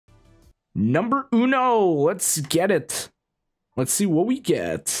Number uno. Let's get it. Let's see what we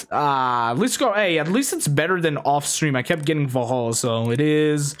get. At least go. Hey, at least it's better than off stream. I kept getting Valhalla, so it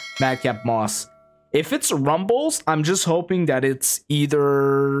is Madcap Moss. If it's Rumbles, I'm just hoping that it's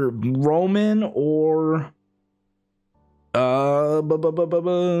either Roman or Beth.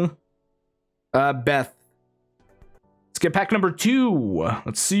 Let's get pack number 2.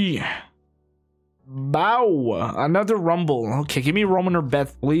 Let's see. Bow. Another Rumble. Okay, give me Roman or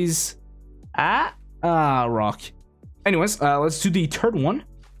Beth, please. Rock. Anyways, let's do the third one.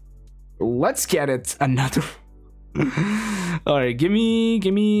 Let's get it. Another. All right, give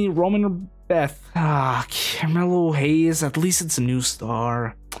me Roman or Beth. Carmelo Hayes. At least it's a new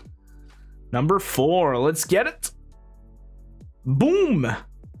star. Number 4. Let's get it. Boom.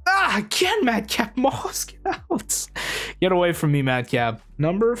 Again, Madcap Moss. Get out. Get away from me, Madcap.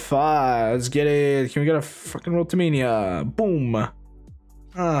 Number 5. Let's get it. Can we get a fucking WrestleMania? Boom.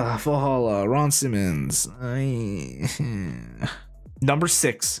 Valhalla. Ron Simmons. Number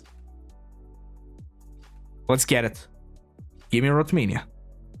 6. Let's get it. Give me a WrestleMania.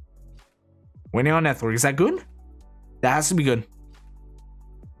 Winning on Network. Is that good? That has to be good.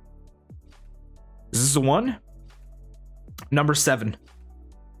 Is this the one? Number 7.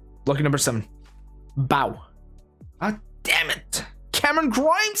 Lucky number 7. Bow. Damn it. Cameron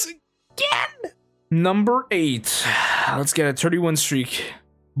Grimes again. Number 8. Let's get a 31 streak.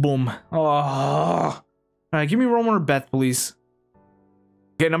 Boom. All right, give me Roman or Beth, please.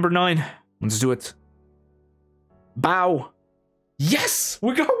 Okay, number 9. Let's do it. Bow. Yes,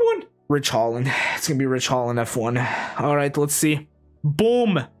 we got one. Rich Holland. It's gonna be Rich Holland F1. All right, let's see.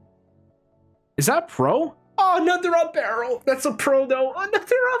 Boom. Is that pro? Oh, another up arrow. That's a pro though.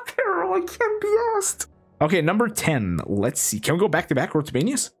 Another up arrow. I can't be asked. Okay, number 10. Let's see. Can we go back to back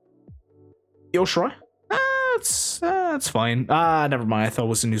WrestleManias? Yo, Shroy. That's fine. Never mind. I thought it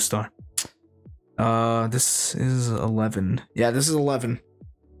was a new star. This is 11. Yeah, this is 11.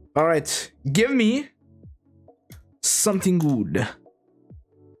 All right, give me something good.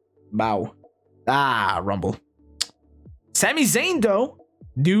 Bow. Rumble. Sami Zayn though.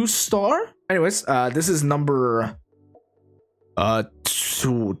 New star. Anyways, this is number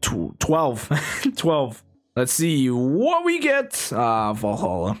 12. 12. Let's see what we get.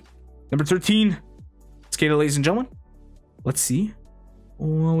 Valhalla. Number 13. Let's get it, ladies and gentlemen. Let's see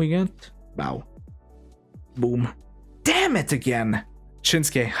what we get. Bow. Boom. Damn it again.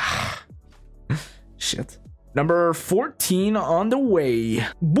 Shinsuke. Shit. Number 14 on the way.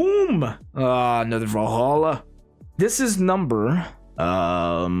 Boom. Another Valhalla. This is number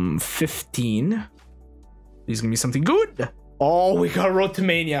 15. He's gonna be something good. Oh, we got Road to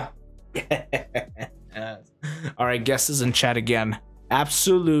Mania. All right, guesses in chat again.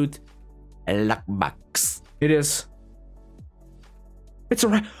 Absolute luck box. It is. It's a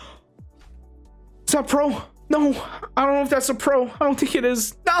right. Is that pro? No, I don't know if that's a pro. I don't think it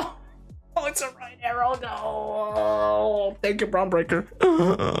is. No. Oh, it's a right arrow. No. Oh, thank you, Brown Breaker.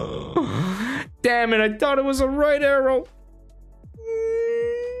 Damn it! I thought it was a right arrow.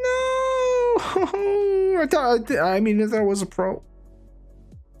 No. I thought it was a pro.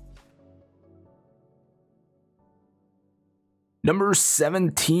 Number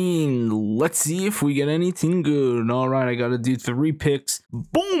 17. Let's see if we get anything good. All right, I gotta do 3 picks.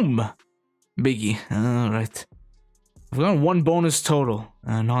 Boom. Biggie. All right. I've got 1 bonus total,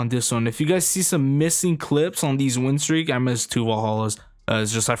 and on this one, if you guys see some missing clips on these win streak, I missed 2 Valhallas.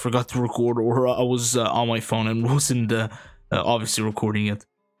 It's just I forgot to record, or I was on my phone and wasn't obviously recording it.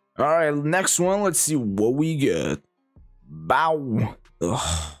 All right, next one. Let's see what we get. Bow.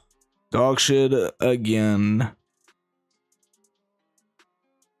 Ugh. Dog shit again.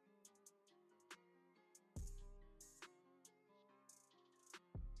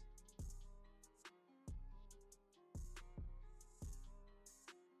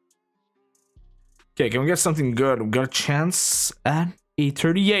 Okay, can we get something good? We got a chance at a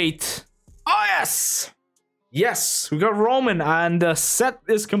 38. Oh, yes! Yes, we got Roman, and the set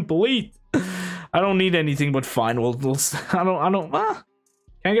is complete. I don't need anything but fine. I don't. Can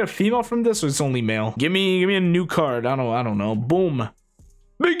I get a female from this, or it's only male? Give me a new card. I don't know. Boom.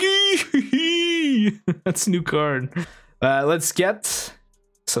 Biggie! That's a new card. Let's get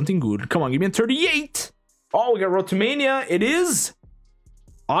something good. Come on, give me a 38. Oh, we got Road to Mania. It is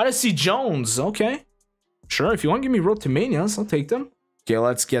Odyssey Jones. Okay. Sure, if you want to give me Road to Manias, I'll take them. Okay,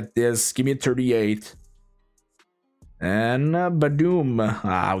 let's get this. Give me a 38. And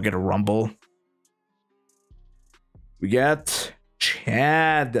Badoom. We get a Rumble. We get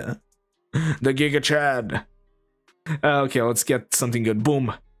Chad. The Giga Chad. Okay, let's get something good.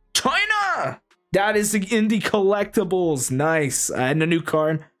 Boom. China! That is in the collectibles. Nice. And a new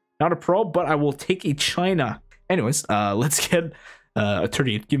card. Not a pro, but I will take a China. Anyways, let's get a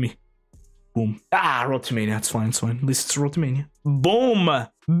 38. Give me. Boom. Ah, Rotomania. That's fine. It's fine. At least it's Rotomania. Boom.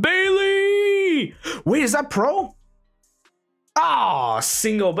 Bailey. Wait, is that pro? Ah,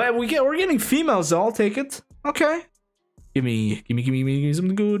 single. But we're getting females, so I'll take it. Okay. Give me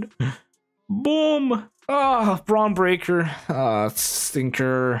something good. Boom. Ah, Braun Breaker.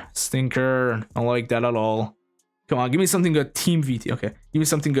 Stinker. I don't like that at all. Come on, give me something good. Team VT. Okay, give me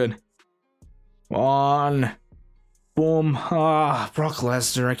something good. On. Boom. Ah, Brock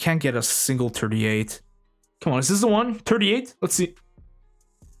Lesnar. I can't get a single 38. Come on, is this the one? 38? Let's see.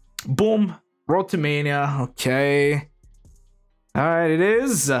 Boom. Road to Mania. Okay. Alright, it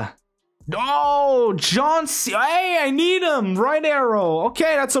is. Oh, John C. Hey, I need him. Right arrow.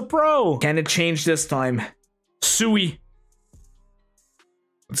 Okay, that's a pro. Can it change this time? Sui.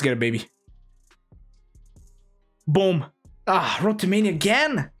 Let's get it, baby. Boom. Ah, Road to Mania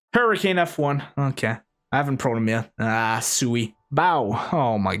again. Hurricane F1. Okay. I haven't pro'd him yet. Ah, Sui. Bow.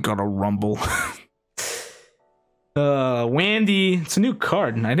 Oh my god, a Rumble. Wandy. It's a new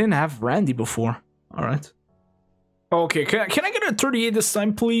card. I didn't have Randy before. Alright. Okay, can I get a 38 this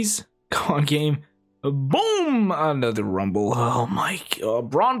time, please? Come on, game. Boom! Another Rumble. Oh my god.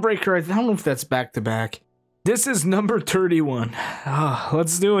 Braun Breaker. I don't know if that's back to back. This is number 31.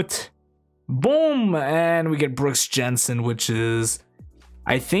 Let's do it. Boom! And we get Brooks Jensen, which is,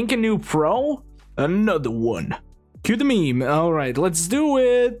 I think, a new pro. Another one. Cue the meme. Alright, let's do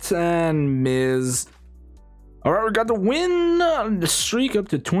it. And Miz. Alright, we got the win. The streak up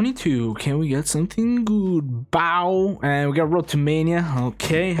to 22. Can we get something good? Bow. And we got Road to Mania.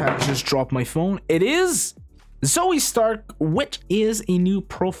 Okay, I just dropped my phone. It is Zoe Stark, which is a new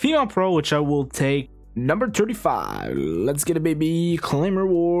pro, female pro, which I will take. Number 35. Let's get a baby. Claim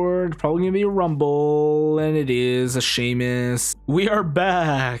reward. Probably gonna be a Rumble. And it is a Sheamus. We are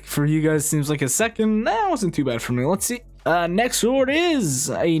back. For you guys, seems like a second. That wasn't too bad for me. Let's see. Next reward is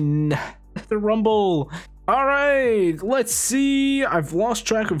the Rumble. Alright, let's see. I've lost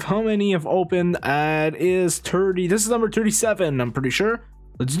track of how many have opened. It is 30. This is number 37, I'm pretty sure.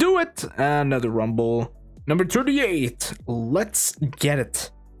 Let's do it. Another Rumble. Number 38. Let's get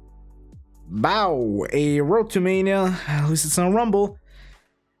it. Bow. A Road to Mania. At least it's not a Rumble.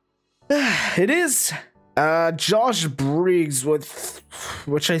 It is Josh Briggs, with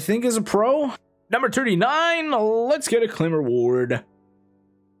which I think is a pro. Number 39. Let's get a claim reward.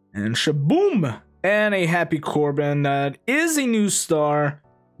 And shaboom. And a Happy Corbin that is a new star.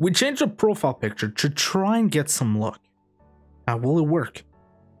 We changed the profile picture to try and get some luck. Will it work?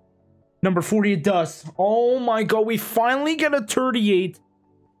 Number 40, it does. Oh my god, we finally get a 38.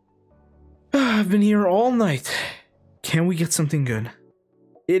 I've been here all night. Can we get something good?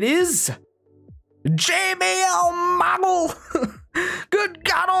 It is JBL Model. Good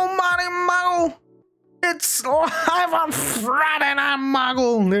God Almighty, Model. It's live on Friday Night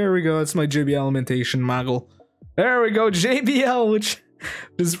Mogul. There we go. It's my JBL alimentation Mogul. There we go. JBL, which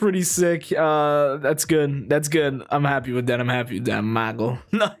is pretty sick. That's good. That's good. I'm happy with that. I'm happy with that Mogul.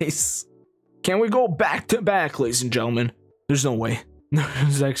 Nice. Can we go back to back, ladies and gentlemen? There's no way.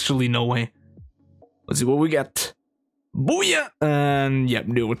 There's actually no way. Let's see what we got. Booyah! And yep,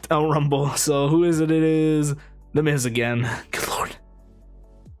 knew it. El Rumble. So who is it? It is The Miz again. Good lord.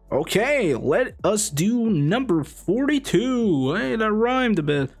 Okay, let us do number 42. Hey, that rhymed a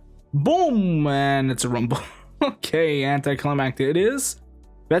bit. Boom, and it's a Rumble. Okay, anticlimactic it is.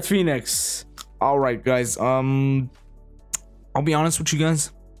 That's Phoenix. All right, guys. I'll be honest with you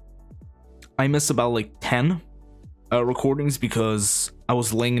guys. I missed about like 10 recordings because I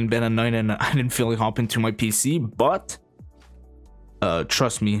was laying in bed at night and I didn't feel like hopping to my PC. But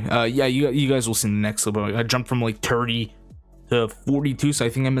trust me, yeah, you guys will see in the next clip. I jumped from like 30 to 42, so I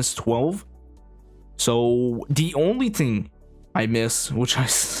think I missed 12. So the only thing I miss, which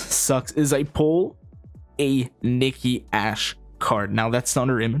sucks, is I pull a Nikki Ash card. Now that's not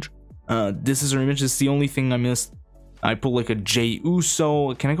her image. This is her image. It's the only thing I missed. I pull like a Jey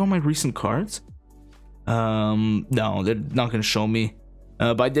Uso. Can I go on my recent cards? No, they're not gonna show me.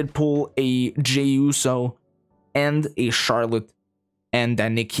 But I did pull a Jey Uso and a Charlotte and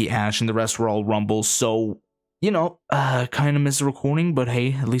that Nikki Ash, and the rest were all Rumbles. So, you know, kind of miss the recording, but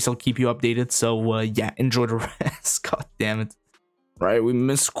hey, at least I'll keep you updated. So, yeah, enjoy the rest. God damn it. Right, we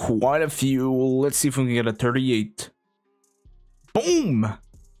missed quite a few. Let's see if we can get a 38. Boom!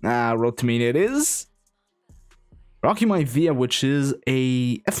 Road to Mania it is. Rocky Maivia, which is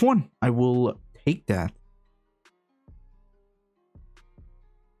a F1. I will take that.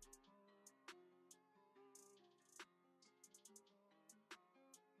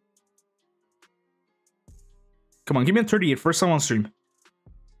 Come on, give me a 38. First time on stream.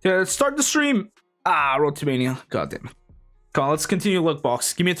 Yeah, let's start the stream. Ah, WrestleMania. God damn it. Come on, let's continue look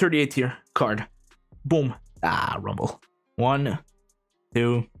box. Give me a 38 here. Card. Boom. Ah, Rumble. 1,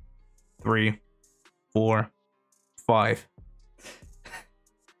 2, 3, 4, 5.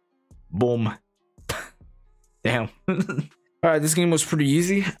 Boom. Damn. Alright, this game was pretty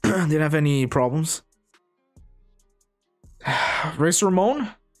easy. Didn't have any problems. Race Ramon?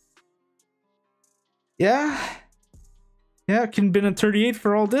 Yeah. Yeah, can been a 38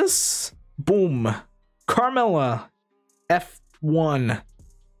 for all this. Boom. Carmella. F1.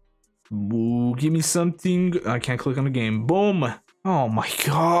 Ooh, give me something. I can't click on the game. Boom. Oh my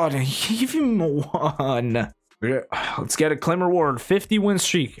god. Give him one. Let's get a claim reward. 50 win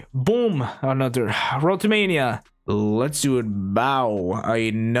streak. Boom. Another. WrestleMania. Let's do it. Bow.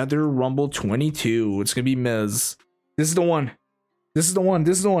 Another Rumble 22. It's gonna be Miz. This is the one. This is the one.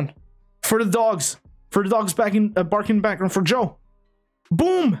 This is the one. For the dogs. For the dogs back in barking background for Joe.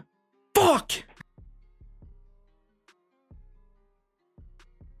 Boom. Fuck.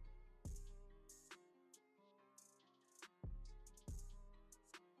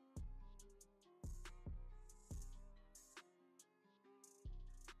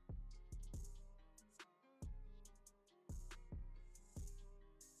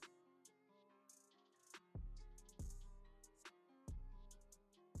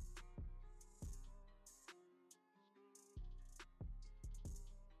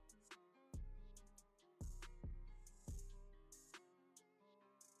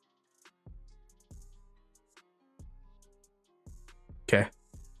 Okay.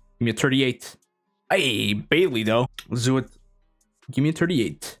 Give me a 38. Hey, Bailey, though. Let's do it. Give me a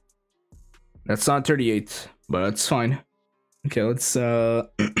 38. That's not 38, but that's fine. Okay, let's, can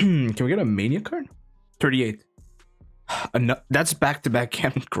we get a Mania card? 38. That's back-to-back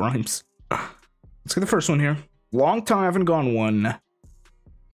Cameron Grimes. Let's get the first one here. Long time I haven't gone one.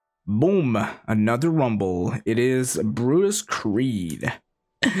 Boom. Another Rumble. It is Brutus Creed.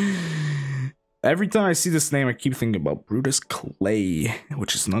 Every time I see this name, I keep thinking about Brutus Clay,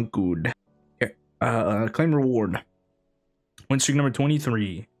 which is not good. Okay, claim reward. Win streak number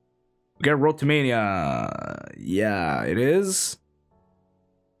 23. We got WrestleMania. Yeah, it is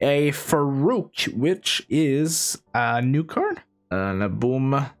a Farouk, which is a new card. And a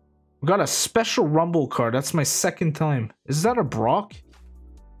boom. We got a special Rumble card. That's my second time. Is that a Brock?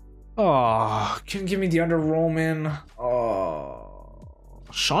 Oh, can you give me the Under Roman? Oh,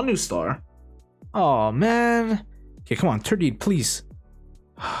 Shawn New Star. Oh, man. Okay, come on. 38, please.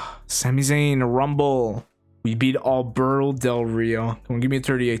 Sami Zayn, Rumble. We beat Alberto Del Rio. Come on, give me a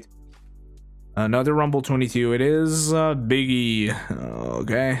 38. Another Rumble 22. It is Biggie.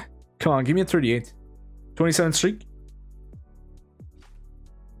 Okay. Come on, give me a 38. 27 streak.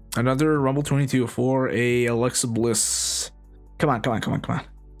 Another Rumble 22 for a Alexa Bliss. Come on, come on, come on, come on.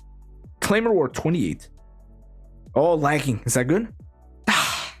 Claim reward 28. Oh, lagging. Is that good?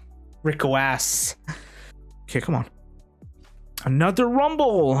 Rico ass. Okay, come on. Another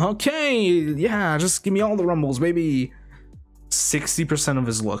Rumble. Okay, yeah, just give me all the Rumbles, baby. 60% of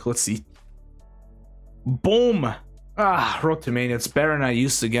his luck. Let's see. Boom. Ah, WrestleMania. It's better than I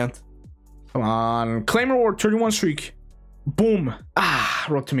used to get. Come on. Claim reward 31 streak. Boom. Ah,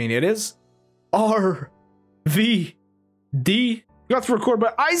 WrestleMania. It is RVD. Got to record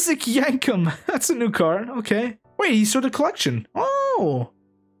by Isaac Yankum. That's a new card. Okay. Wait, he started the collection. Oh.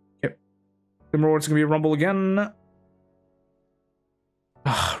 The reward's gonna be a Rumble again.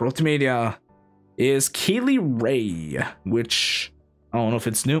 WrestleMania is Kaylee Ray, which I don't know if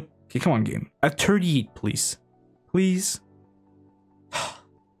it's new. Okay, come on, game. A 38, please. Please.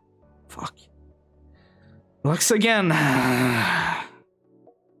 Fuck. Alexa again.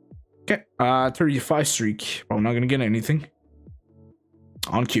 Okay, 35 streak. Probably not gonna get anything.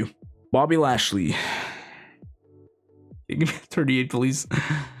 On cue. Bobby Lashley. Give me a 38, please.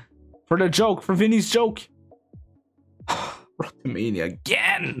 For the joke, for Vinny's joke. WrestleMania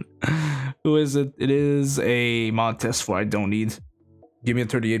again. Who is it? It is a mod test for I don't need. Give me a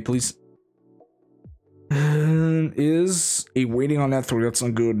 38, please. Is a waiting on that 3. That's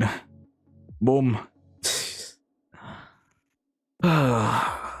not good. Boom.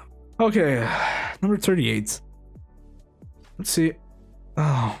 Okay, number 38. Let's see.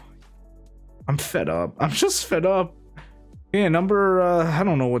 Oh, I'm fed up. I'm just fed up. Yeah, number, I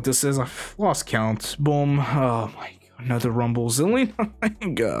don't know what this is. I've lost count. Boom. Oh my god. Another Rumble. Zillion? Oh my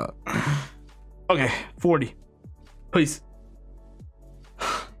god. Okay, 40. Please.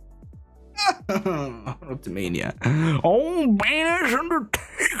 WrestleMania. Oh, Banish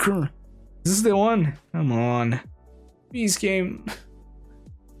Undertaker. This is the one. Come on. Peace game.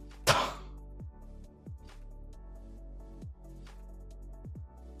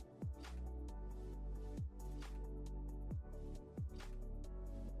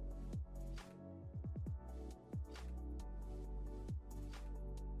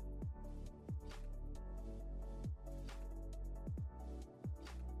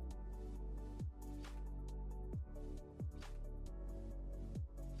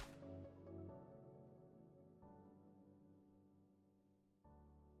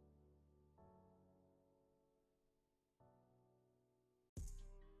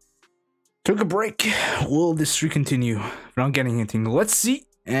 Took a break. Will this streak continue? We're not getting anything. Let's see.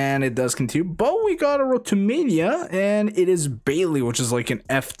 And it does continue. But we got a road to Mania. And it is Bailey, which is like an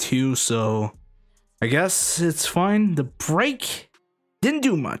F2. So I guess it's fine. The break didn't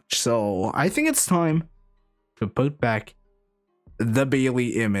do much. So I think it's time to put back the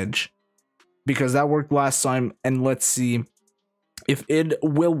Bailey image. Because that worked last time. And let's see if it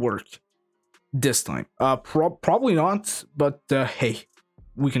will work this time. Probably not. But hey,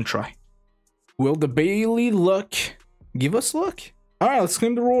 we can try. Will the Bailey look give us luck? Alright, let's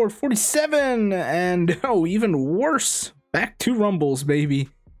claim the reward. 47, and oh, even worse. Back to Rumbles, baby.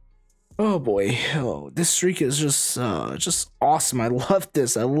 Oh boy. Oh, this streak is just awesome. I love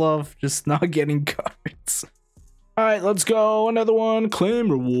this. I love just not getting cards. Alright, let's go. Another one. Claim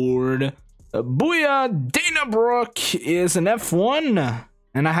reward. Booyah! Dana Brooke is an F1.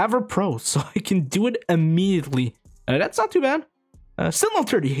 And I have her pro, so I can do it immediately. That's not too bad. Still no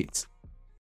 38s.